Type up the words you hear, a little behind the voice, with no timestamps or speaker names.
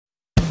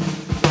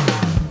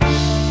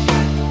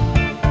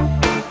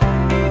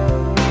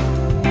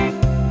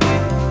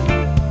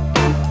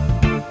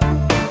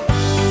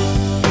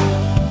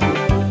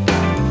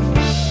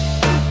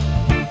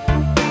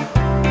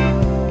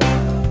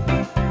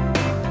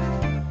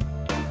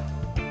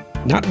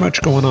Not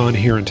much going on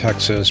here in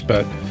Texas,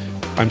 but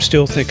I'm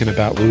still thinking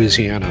about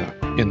Louisiana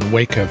in the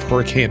wake of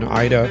Hurricane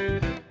Ida.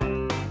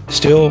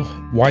 Still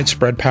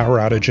widespread power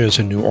outages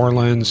in New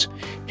Orleans,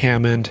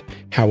 Hammond,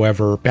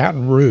 however,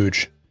 Baton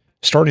Rouge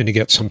starting to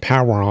get some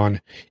power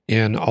on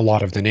in a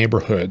lot of the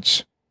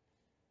neighborhoods.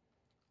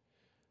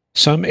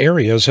 Some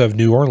areas of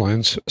New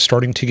Orleans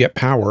starting to get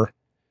power.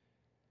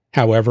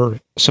 However,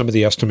 some of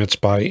the estimates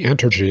by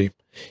Entergy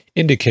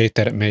indicate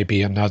that it may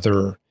be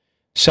another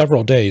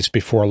several days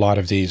before a lot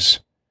of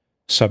these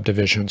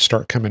subdivisions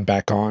start coming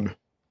back on.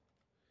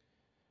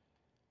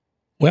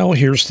 Well,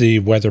 here's the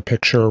weather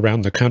picture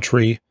around the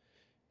country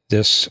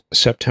this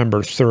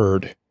September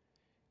 3rd.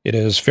 It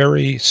is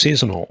very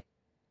seasonal.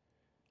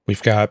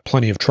 We've got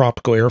plenty of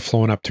tropical air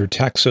flowing up through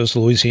Texas,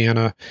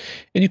 Louisiana,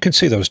 and you can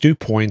see those dew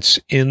points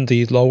in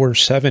the lower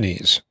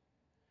 70s.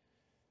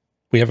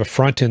 We have a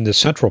front in the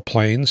Central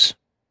Plains,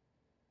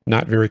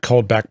 not very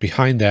cold back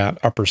behind that,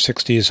 upper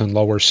 60s and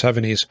lower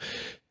 70s.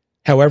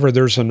 However,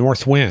 there's a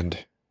north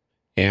wind,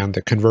 and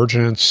the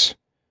convergence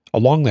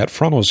along that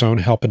frontal zone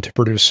helping to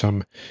produce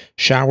some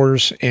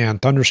showers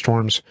and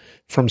thunderstorms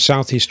from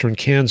southeastern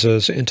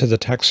Kansas into the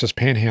Texas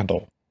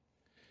Panhandle.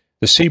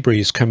 The sea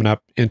breeze coming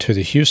up into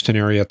the Houston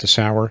area at this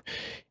hour,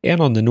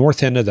 and on the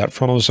north end of that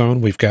frontal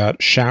zone, we've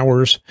got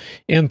showers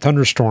and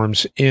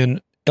thunderstorms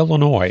in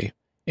Illinois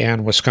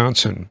and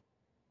Wisconsin.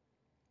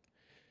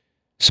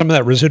 Some of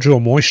that residual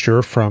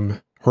moisture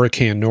from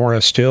Hurricane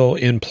Nora still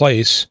in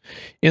place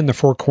in the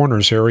Four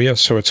Corners area,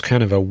 so it's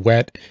kind of a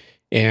wet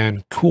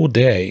and cool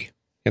day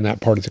in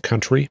that part of the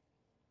country.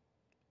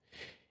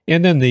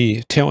 And then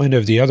the tail end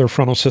of the other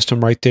frontal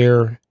system right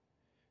there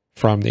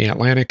from the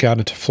Atlantic out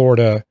into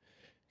Florida,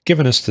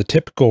 giving us the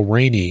typical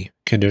rainy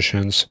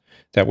conditions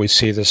that we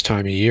see this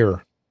time of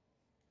year.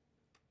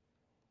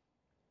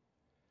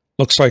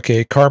 Looks like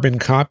a carbon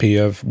copy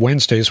of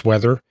Wednesday's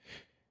weather.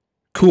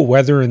 Cool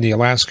weather in the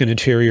Alaskan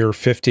interior,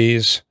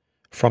 50s,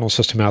 frontal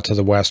system out to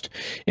the west,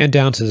 and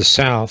down to the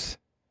south,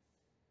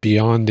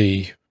 beyond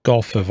the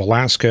Gulf of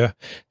Alaska,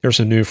 there's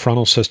a new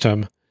frontal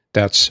system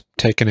that's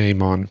taken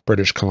aim on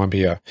British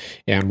Columbia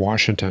and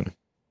Washington.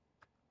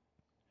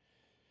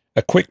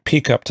 A quick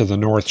peek up to the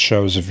north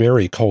shows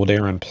very cold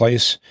air in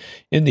place.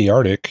 In the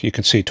Arctic, you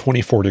can see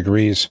 24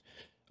 degrees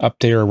up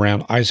there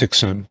around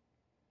Isaacson.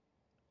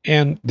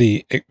 And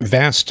the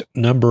vast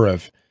number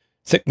of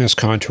thickness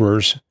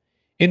contours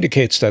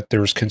indicates that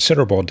there's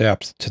considerable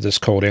depth to this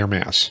cold air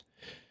mass.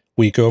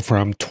 We go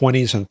from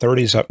 20s and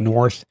 30s up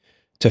north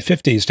to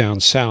 50s down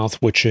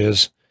south, which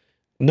is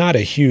not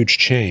a huge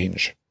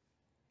change.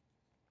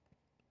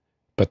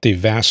 But the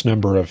vast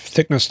number of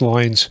thickness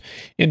lines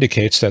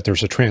indicates that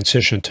there's a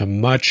transition to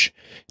much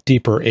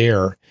deeper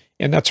air,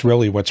 and that's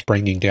really what's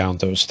bringing down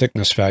those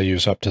thickness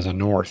values up to the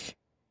north.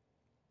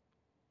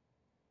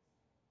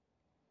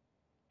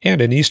 And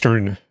in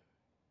eastern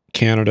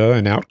Canada,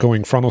 an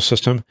outgoing frontal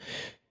system,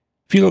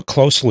 if you look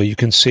closely, you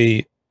can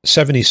see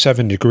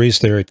 77 degrees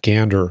there at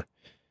Gander.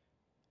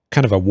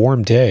 Kind of a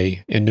warm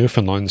day in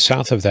Newfoundland,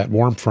 south of that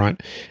warm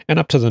front, and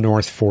up to the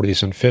north,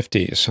 40s and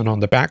 50s. And on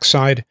the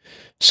backside,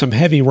 some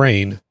heavy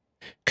rain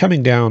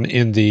coming down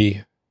in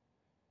the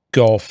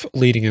Gulf,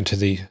 leading into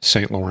the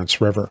St. Lawrence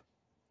River.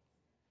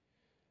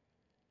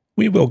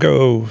 We will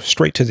go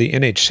straight to the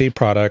NHC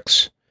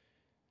products.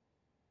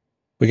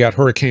 We got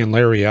Hurricane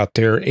Larry out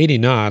there, 80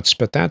 knots,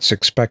 but that's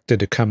expected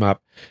to come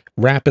up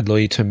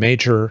rapidly to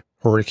major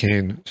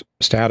hurricane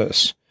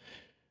status.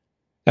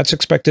 That's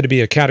expected to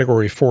be a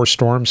Category 4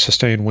 storm,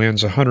 sustained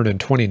winds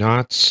 120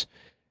 knots.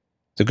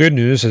 The good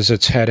news is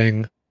it's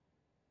heading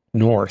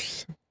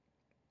north,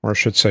 or I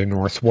should say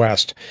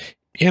northwest,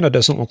 and it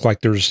doesn't look like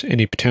there's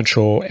any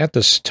potential at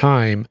this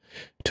time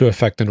to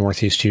affect the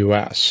northeast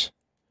U.S.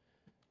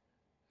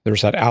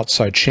 There's that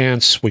outside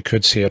chance we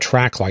could see a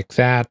track like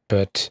that,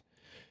 but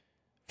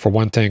for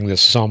one thing,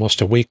 this is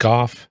almost a week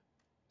off.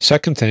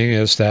 Second thing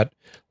is that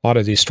a lot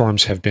of these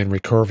storms have been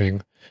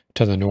recurving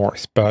to the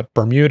north, but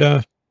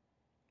Bermuda,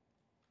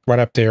 right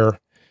up there,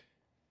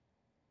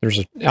 there's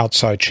an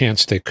outside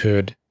chance they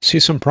could see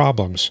some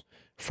problems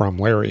from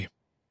Larry.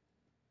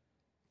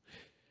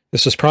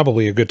 This is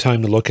probably a good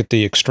time to look at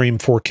the Extreme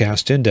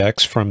Forecast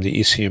Index from the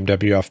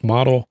ECMWF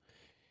model,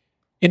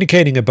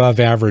 indicating above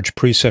average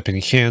precip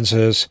in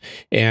Kansas,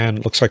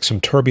 and looks like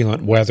some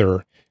turbulent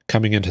weather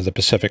coming into the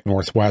Pacific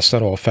Northwest.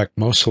 That'll affect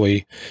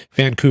mostly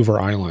Vancouver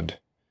Island.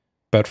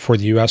 But for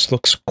the U.S.,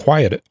 looks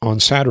quiet on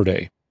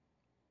Saturday.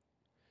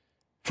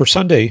 For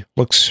Sunday,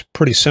 looks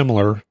pretty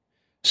similar.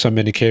 Some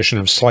indication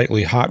of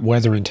slightly hot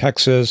weather in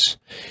Texas.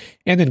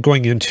 And then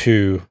going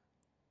into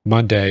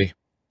Monday,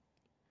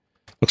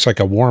 looks like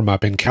a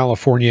warm-up in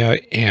California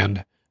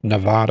and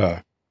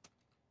Nevada.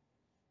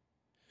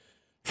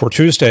 For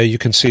Tuesday, you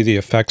can see the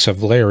effects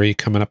of Larry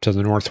coming up to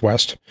the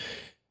northwest.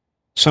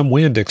 Some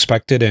wind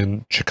expected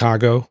in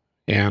Chicago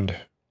and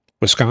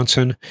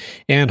Wisconsin,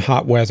 and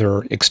hot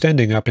weather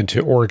extending up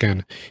into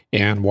Oregon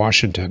and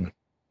Washington.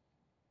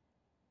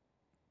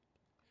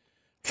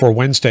 For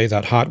Wednesday,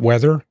 that hot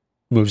weather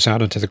moves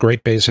out into the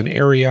Great Basin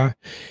area,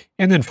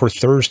 and then for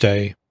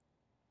Thursday,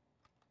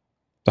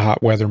 the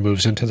hot weather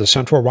moves into the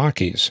central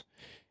Rockies.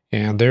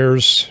 And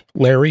there's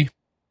Larry,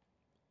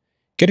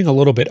 getting a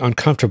little bit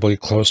uncomfortably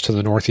close to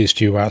the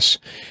northeast U.S.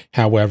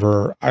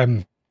 However,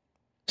 I'm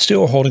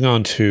still holding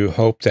on to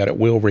hope that it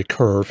will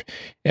recurve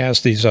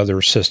as these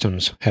other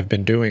systems have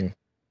been doing.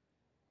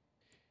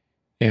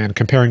 And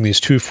comparing these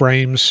two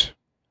frames,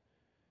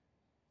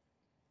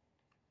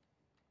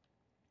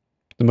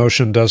 the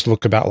motion does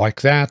look about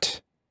like that.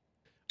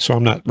 So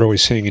I'm not really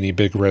seeing any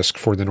big risk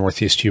for the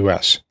northeast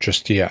U.S.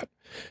 just yet.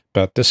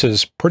 But this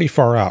is pretty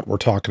far out. We're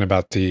talking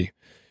about the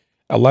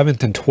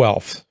 11th and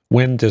 12th,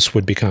 when this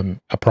would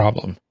become a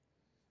problem.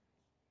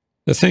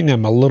 The thing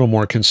I'm a little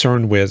more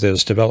concerned with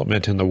is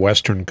development in the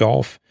Western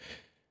Gulf.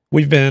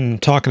 We've been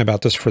talking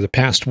about this for the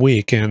past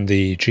week, and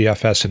the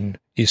GFS and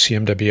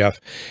ECMWF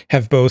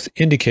have both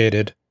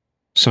indicated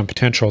some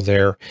potential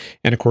there.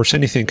 And of course,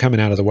 anything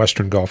coming out of the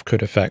Western Gulf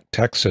could affect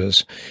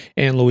Texas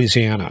and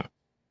Louisiana.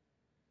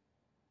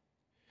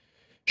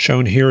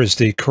 Shown here is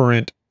the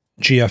current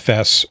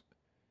GFS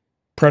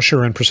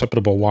pressure and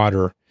precipitable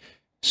water.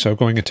 So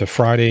going into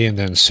Friday and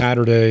then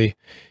Saturday,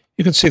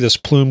 you can see this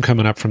plume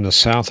coming up from the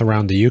south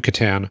around the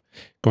Yucatan,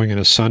 going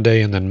into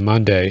Sunday and then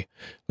Monday.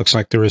 Looks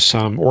like there is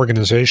some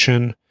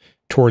organization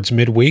towards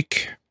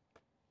midweek,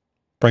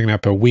 bringing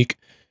up a weak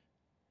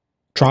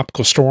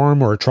tropical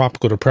storm or a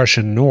tropical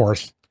depression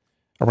north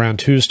around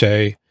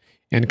Tuesday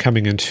and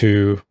coming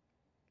into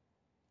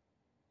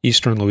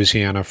eastern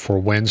Louisiana for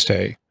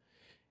Wednesday.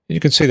 And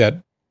you can see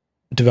that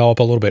develop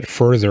a little bit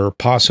further,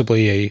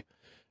 possibly a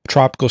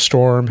tropical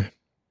storm.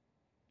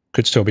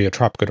 Could still be a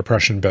tropical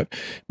depression, but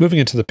moving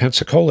into the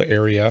Pensacola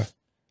area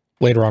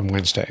later on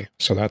Wednesday.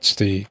 So that's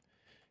the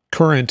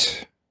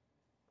current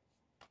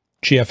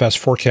GFS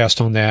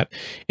forecast on that.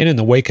 And in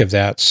the wake of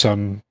that,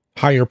 some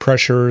higher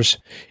pressures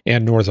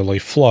and northerly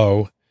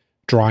flow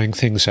drying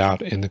things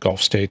out in the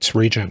Gulf States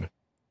region.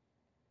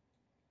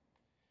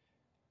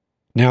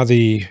 Now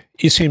the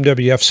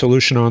ECMWF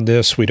solution on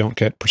this, we don't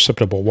get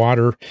precipitable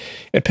water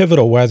at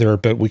pivotal weather,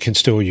 but we can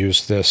still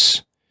use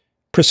this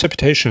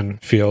precipitation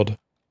field.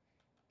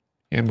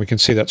 And we can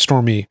see that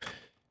stormy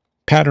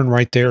pattern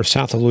right there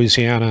south of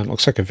Louisiana. It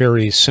looks like a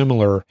very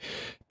similar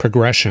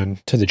progression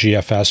to the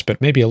GFS, but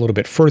maybe a little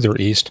bit further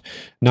east.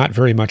 Not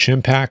very much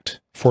impact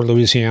for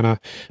Louisiana,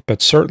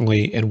 but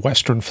certainly in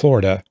western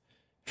Florida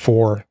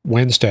for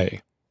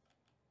Wednesday.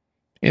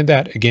 And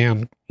that,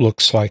 again,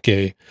 looks like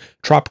a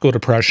tropical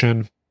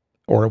depression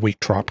or a weak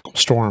tropical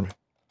storm.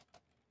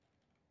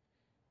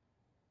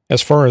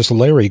 As far as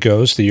Larry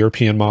goes, the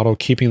European model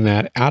keeping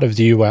that out of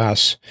the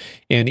U.S.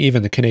 and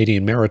even the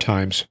Canadian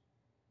Maritimes.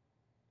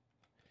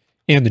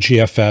 And the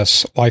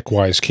GFS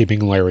likewise keeping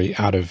Larry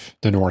out of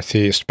the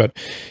Northeast. But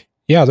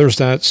yeah, there's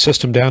that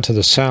system down to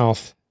the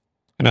south,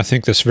 and I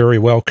think this very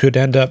well could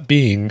end up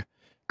being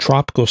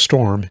Tropical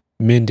Storm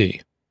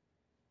Mindy.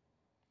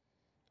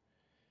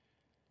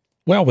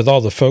 Well, with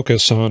all the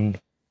focus on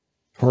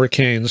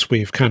hurricanes,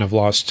 we've kind of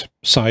lost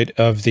sight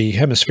of the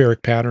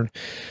hemispheric pattern.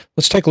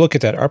 Let's take a look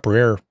at that upper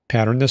air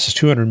pattern. This is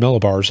 200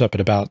 millibars up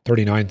at about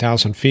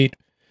 39,000 feet.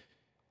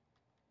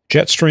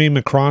 Jet stream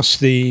across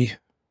the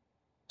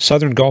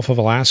southern Gulf of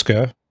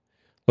Alaska.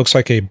 Looks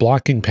like a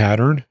blocking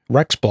pattern,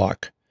 Rex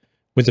block,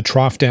 with a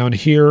trough down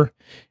here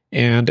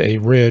and a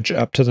ridge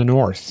up to the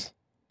north.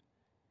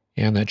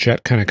 And that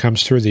jet kind of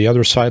comes through the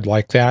other side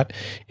like that,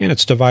 and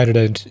it's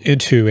divided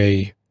into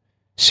a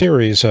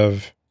series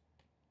of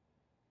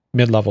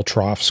mid-level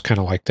troughs, kind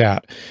of like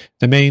that.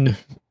 The main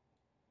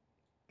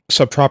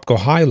subtropical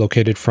high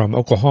located from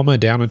Oklahoma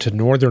down into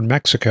northern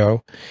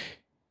Mexico,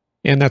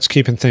 and that's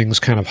keeping things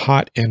kind of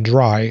hot and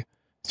dry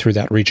through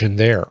that region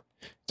there.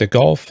 The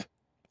Gulf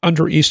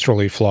under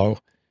easterly flow,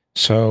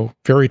 so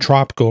very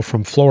tropical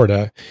from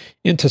Florida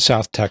into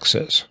South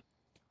Texas.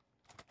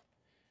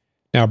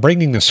 Now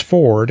bringing this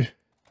forward,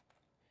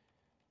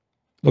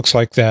 looks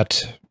like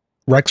that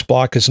Rex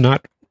block is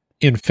not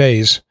in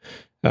phase.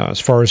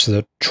 As far as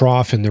the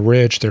trough and the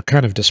ridge, they're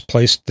kind of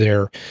displaced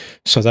there.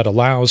 So that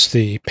allows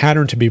the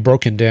pattern to be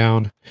broken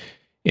down,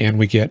 and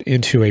we get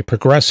into a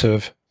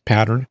progressive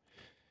pattern.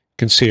 You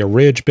can see a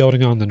ridge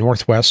building on the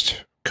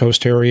northwest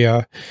coast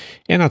area,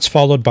 and that's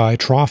followed by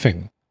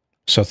troughing.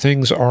 So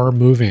things are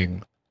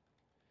moving.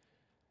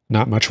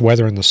 Not much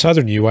weather in the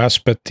southern U.S.,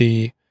 but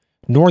the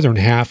northern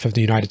half of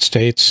the United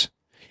States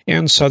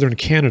and southern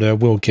Canada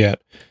will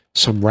get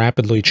some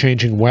rapidly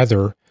changing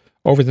weather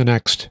over the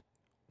next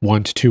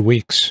 1 to 2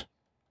 weeks.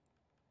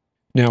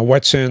 Now,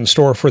 what's in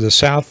store for the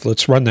south?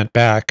 Let's run that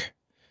back.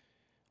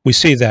 We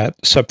see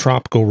that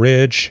subtropical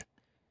ridge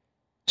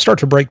start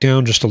to break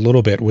down just a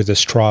little bit with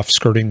this trough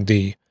skirting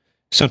the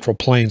central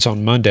plains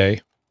on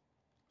Monday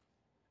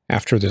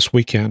after this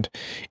weekend.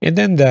 And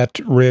then that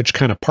ridge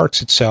kind of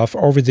parts itself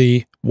over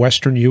the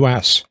western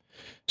U.S.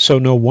 So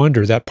no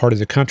wonder that part of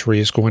the country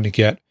is going to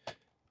get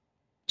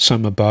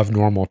some above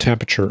normal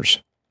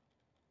temperatures.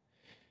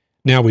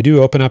 Now, we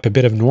do open up a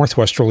bit of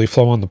northwesterly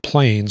flow on the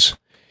plains.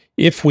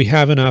 If we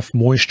have enough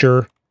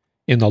moisture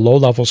in the low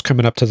levels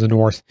coming up to the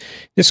north,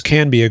 this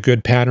can be a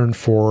good pattern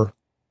for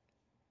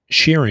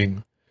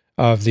shearing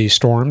of the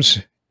storms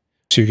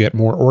So you get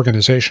more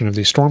organization of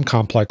these storm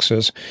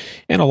complexes,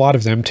 and a lot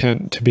of them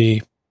tend to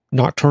be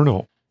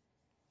nocturnal.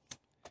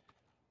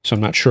 So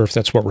I'm not sure if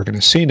that's what we're going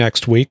to see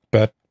next week,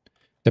 but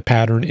the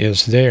pattern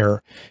is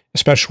there,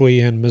 especially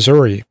in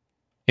Missouri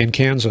and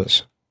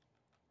Kansas.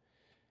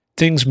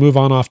 Things move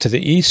on off to the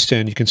east,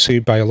 and you can see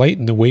by late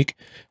in the week,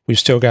 we've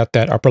still got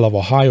that upper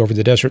level high over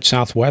the desert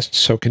southwest,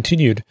 so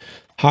continued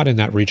hot in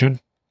that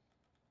region.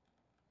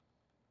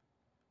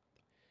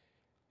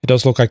 It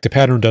does look like the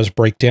pattern does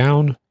break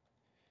down,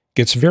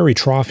 gets very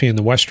troughy in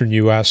the western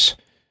U.S.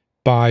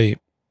 by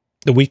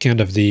the weekend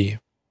of the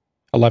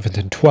 11th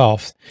and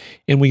 12th,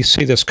 and we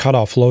see this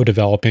cutoff low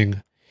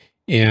developing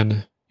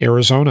in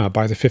Arizona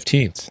by the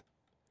 15th.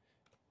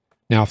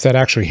 Now, if that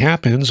actually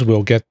happens,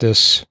 we'll get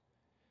this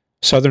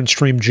southern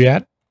stream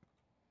jet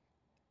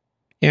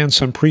and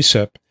some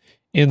precip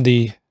in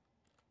the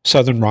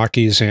southern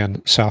Rockies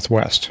and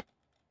southwest.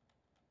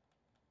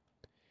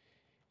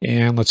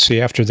 And let's see,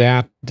 after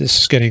that,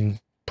 this is getting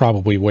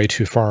probably way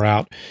too far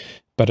out,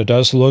 but it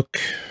does look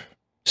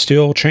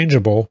still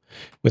changeable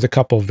with a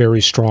couple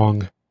very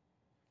strong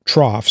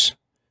troughs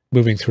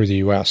moving through the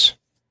U.S.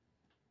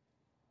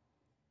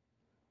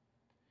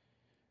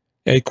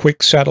 A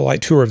quick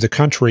satellite tour of the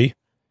country.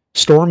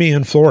 Stormy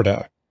in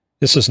Florida.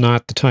 This is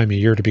not the time of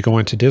year to be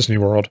going to Disney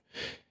World.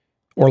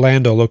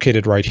 Orlando,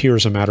 located right here,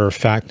 as a matter of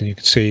fact, and you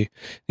can see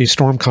these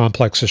storm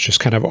complexes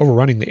just kind of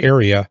overrunning the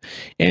area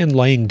and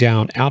laying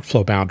down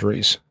outflow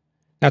boundaries.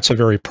 That's a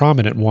very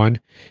prominent one.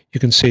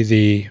 You can see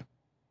the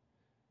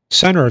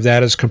center of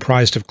that is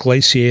comprised of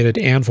glaciated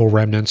anvil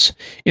remnants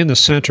in the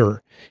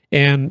center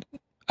and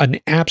an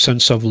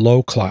absence of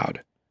low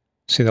cloud.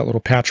 See that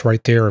little patch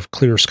right there of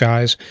clear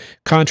skies?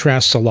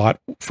 Contrasts a lot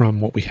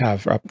from what we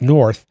have up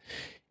north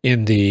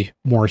in the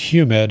more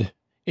humid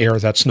air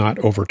that's not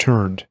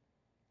overturned.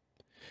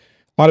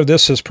 A lot of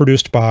this is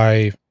produced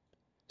by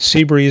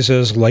sea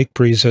breezes, lake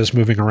breezes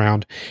moving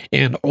around,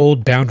 and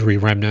old boundary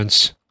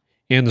remnants,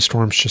 and the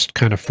storms just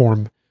kind of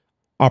form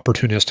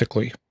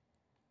opportunistically.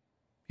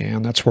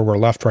 And that's where we're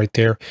left right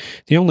there.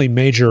 The only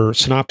major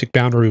synoptic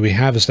boundary we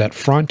have is that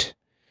front.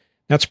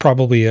 That's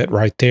probably it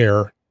right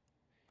there.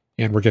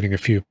 And we're getting a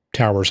few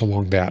towers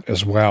along that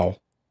as well.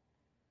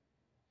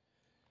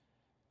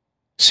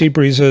 Sea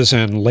breezes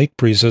and lake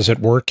breezes at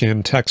work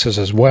in Texas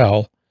as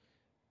well.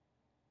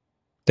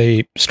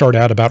 They start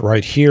out about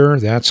right here.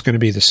 That's going to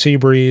be the sea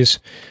breeze.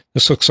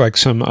 This looks like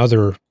some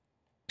other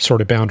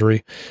sort of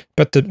boundary.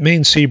 But the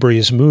main sea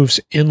breeze moves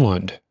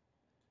inland.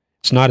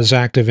 It's not as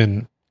active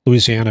in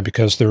Louisiana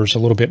because there's a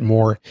little bit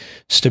more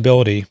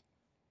stability.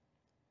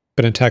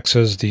 But in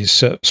Texas, these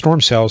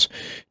storm cells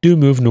do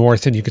move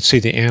north, and you can see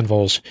the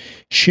anvils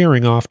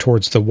shearing off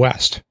towards the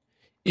west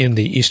in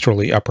the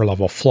easterly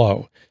upper-level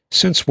flow,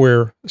 since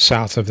we're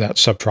south of that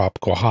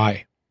subtropical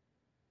high.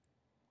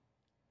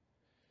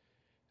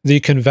 The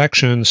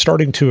convection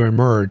starting to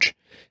emerge.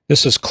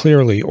 This is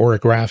clearly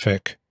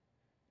orographic,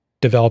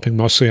 developing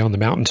mostly on the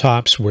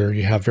mountaintops where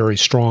you have very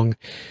strong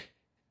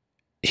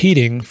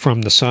heating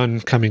from the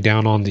sun coming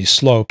down on these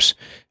slopes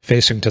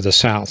facing to the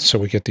south. So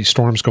we get these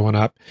storms going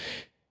up,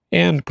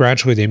 and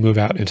gradually they move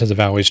out into the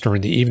valleys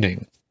during the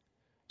evening.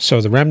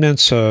 So the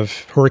remnants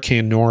of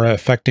Hurricane Nora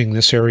affecting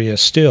this area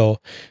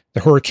still.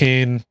 The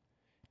hurricane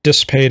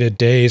dissipated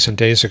days and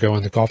days ago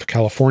in the Gulf of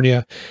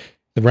California.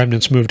 The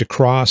remnants moved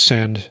across,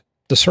 and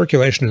the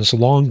circulation is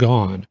long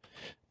gone,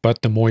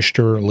 but the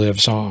moisture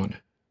lives on.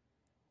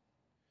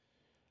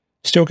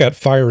 Still got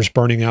fires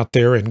burning out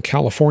there in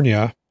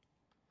California.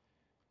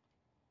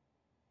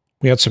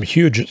 We had some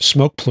huge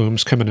smoke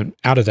plumes coming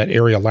out of that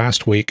area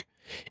last week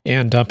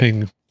and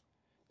dumping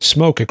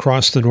smoke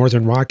across the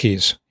northern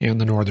Rockies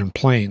and the northern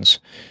plains.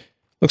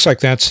 Looks like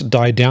that's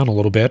died down a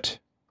little bit.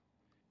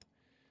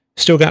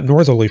 Still got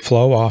northerly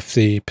flow off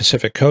the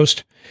Pacific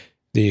coast.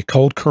 The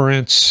cold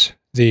currents,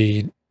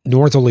 the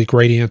northerly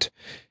gradient,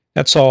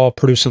 that's all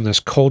producing this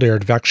cold air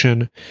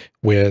advection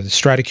with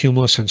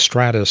stratocumulus and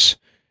stratus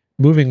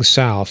moving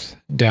south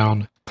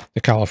down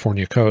the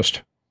California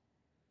coast.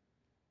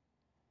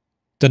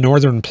 The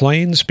northern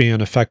plains being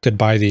affected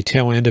by the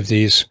tail end of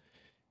these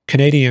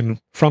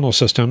Canadian frontal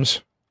systems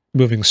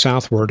moving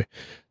southward.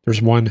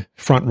 There's one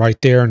front right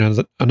there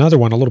and another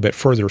one a little bit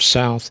further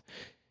south.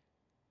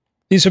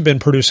 These have been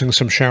producing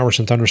some showers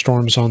and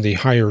thunderstorms on the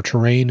higher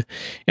terrain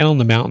and on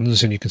the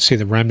mountains, and you can see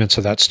the remnants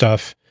of that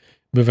stuff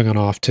moving on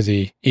off to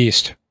the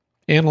east,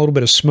 and a little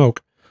bit of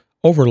smoke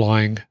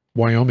overlying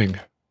Wyoming.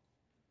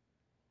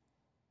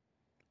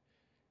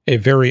 A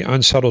very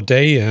unsettled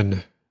day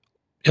in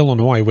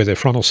Illinois with a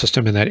frontal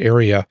system in that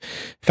area.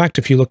 In fact,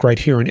 if you look right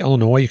here in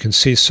Illinois, you can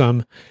see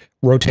some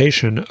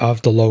rotation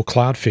of the low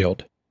cloud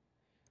field.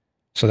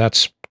 So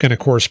that's going to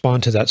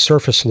correspond to that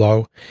surface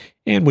low,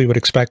 and we would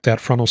expect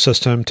that frontal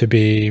system to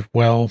be,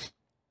 well,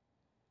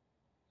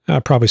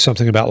 probably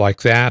something about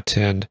like that,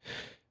 and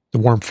the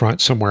warm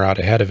front somewhere out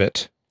ahead of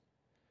it.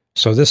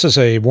 So this is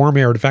a warm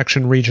air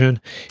advection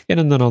region,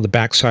 and then on the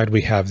backside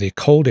we have the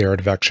cold air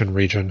advection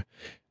region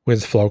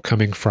with flow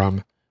coming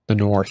from the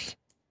north.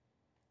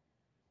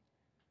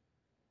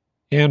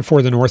 And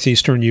for the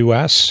northeastern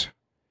U.S.,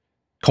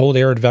 Cold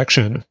air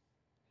advection.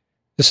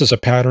 This is a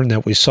pattern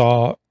that we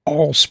saw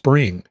all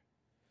spring.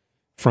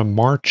 From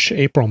March,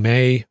 April,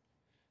 May,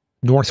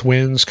 north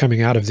winds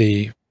coming out of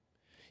the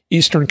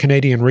eastern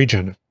Canadian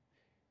region.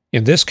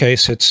 In this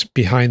case, it's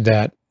behind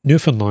that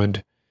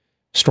Newfoundland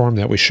storm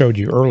that we showed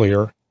you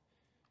earlier.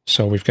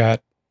 So we've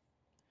got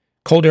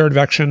cold air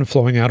advection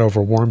flowing out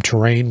over warm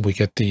terrain. We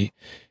get the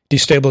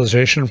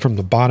destabilization from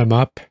the bottom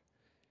up,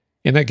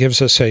 and that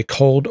gives us a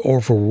cold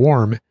over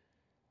warm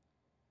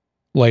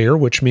layer,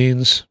 which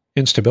means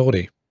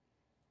instability.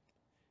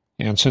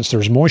 And since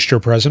there's moisture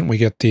present, we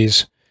get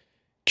these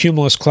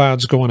cumulus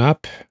clouds going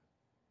up,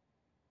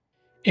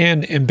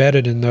 and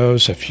embedded in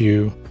those a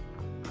few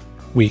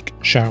weak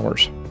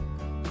showers.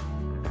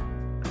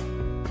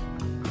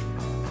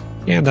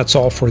 And that's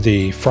all for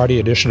the Friday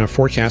edition of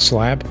Forecast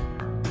Lab.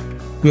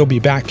 We'll be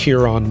back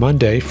here on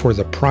Monday for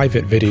the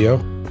private video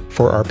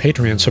for our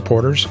Patreon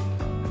supporters.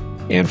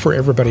 And for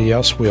everybody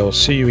else, we'll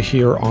see you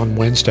here on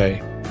Wednesday.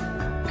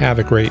 Have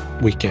a great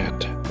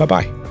weekend.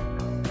 Bye-bye.